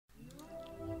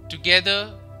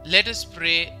Together, let us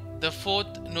pray the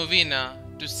fourth novena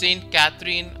to St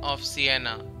Catherine of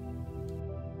Siena.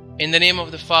 In the name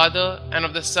of the Father, and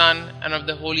of the Son, and of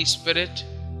the Holy Spirit.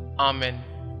 Amen.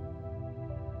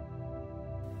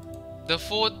 The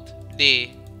fourth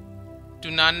day, to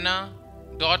Nanna,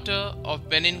 daughter of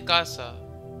Benincasa,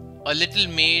 a little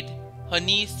maid, her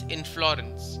niece in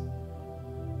Florence.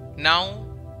 Now,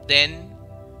 then,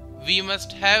 we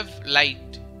must have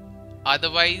light,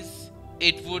 otherwise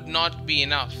it would not be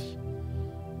enough.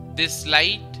 This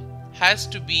light has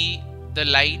to be the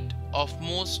light of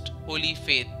most holy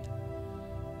faith.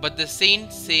 But the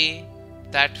saints say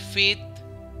that faith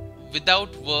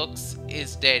without works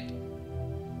is dead.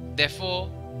 Therefore,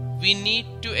 we need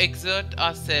to exert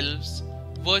ourselves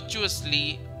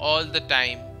virtuously all the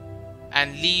time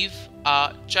and leave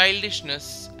our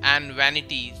childishness and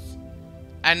vanities,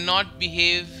 and not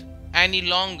behave any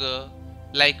longer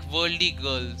like worldly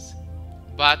girls,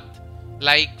 but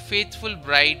like faithful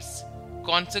brides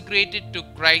consecrated to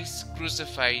Christ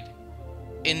crucified.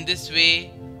 In this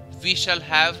way, we shall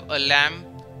have a lamp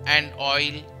and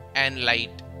oil and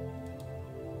light.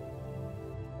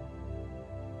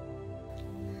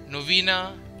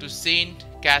 Novena to St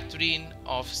Catherine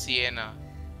of Siena.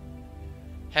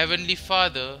 Heavenly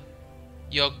Father,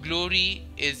 your glory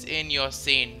is in your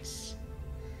saints.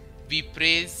 We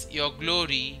praise your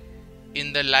glory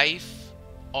in the life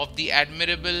of the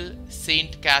admirable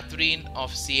St Catherine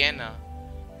of Siena,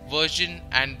 Virgin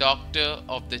and Doctor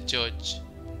of the Church.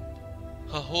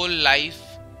 Her whole life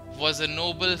was a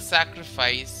noble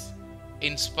sacrifice,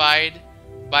 inspired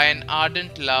by an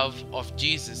ardent love of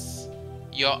Jesus,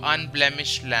 your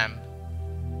unblemished Lamb.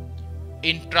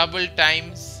 In troubled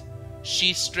times,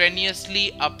 she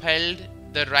strenuously upheld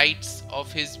the rights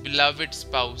of his beloved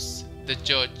spouse, the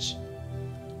Church.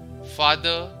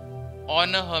 Father,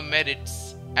 honor her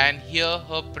merits and hear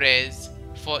her prayers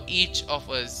for each of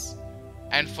us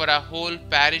and for our whole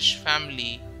parish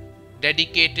family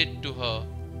dedicated to her.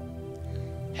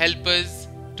 Help us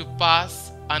to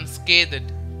pass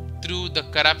unscathed through the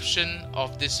corruption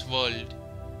of this world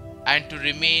and to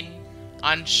remain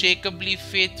unshakably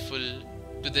faithful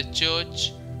to the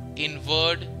Church in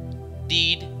word,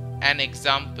 deed, and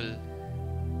example.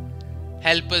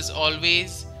 Help us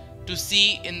always to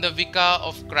see in the Vicar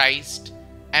of Christ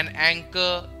an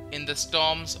anchor in the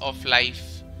storms of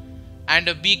life and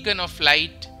a beacon of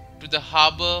light to the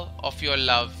harbour of your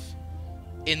love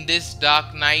in this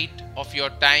dark night of your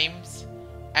times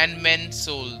and men's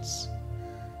souls.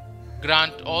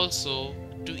 Grant also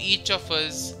to each of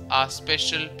us our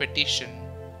special petition.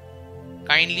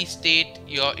 Kindly state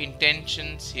your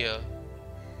intentions here.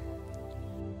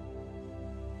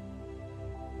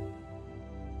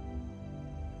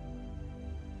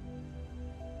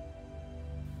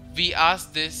 We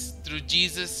ask this through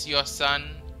Jesus your Son,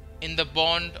 in the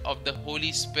bond of the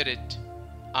Holy Spirit.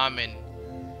 Amen.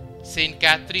 St.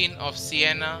 Catherine of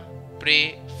Siena,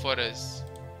 pray for us.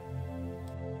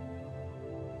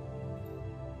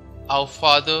 Our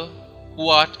Father, who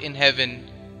art in heaven,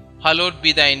 hallowed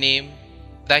be thy name.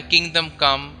 Thy kingdom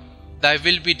come, thy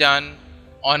will be done,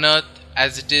 on earth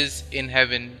as it is in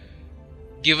heaven.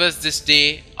 Give us this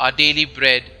day our daily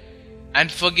bread,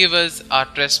 and forgive us our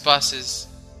trespasses,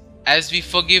 as we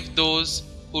forgive those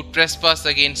who trespass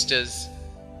against us.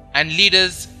 And lead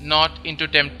us not into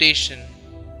temptation,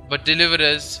 but deliver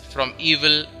us from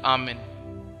evil. Amen.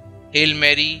 Hail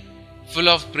Mary, full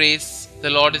of grace, the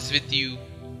Lord is with you.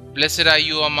 Blessed are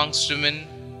you amongst women,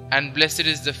 and blessed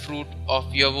is the fruit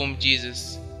of your womb,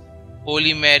 Jesus.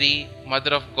 Holy Mary,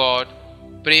 Mother of God,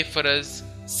 pray for us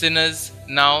sinners,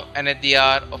 now and at the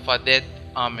hour of our death.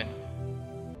 Amen.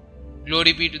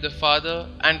 Glory be to the Father,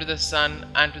 and to the Son,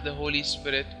 and to the Holy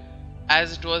Spirit,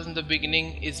 as it was in the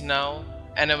beginning, is now,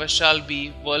 and ever shall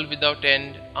be, world without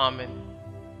end. Amen.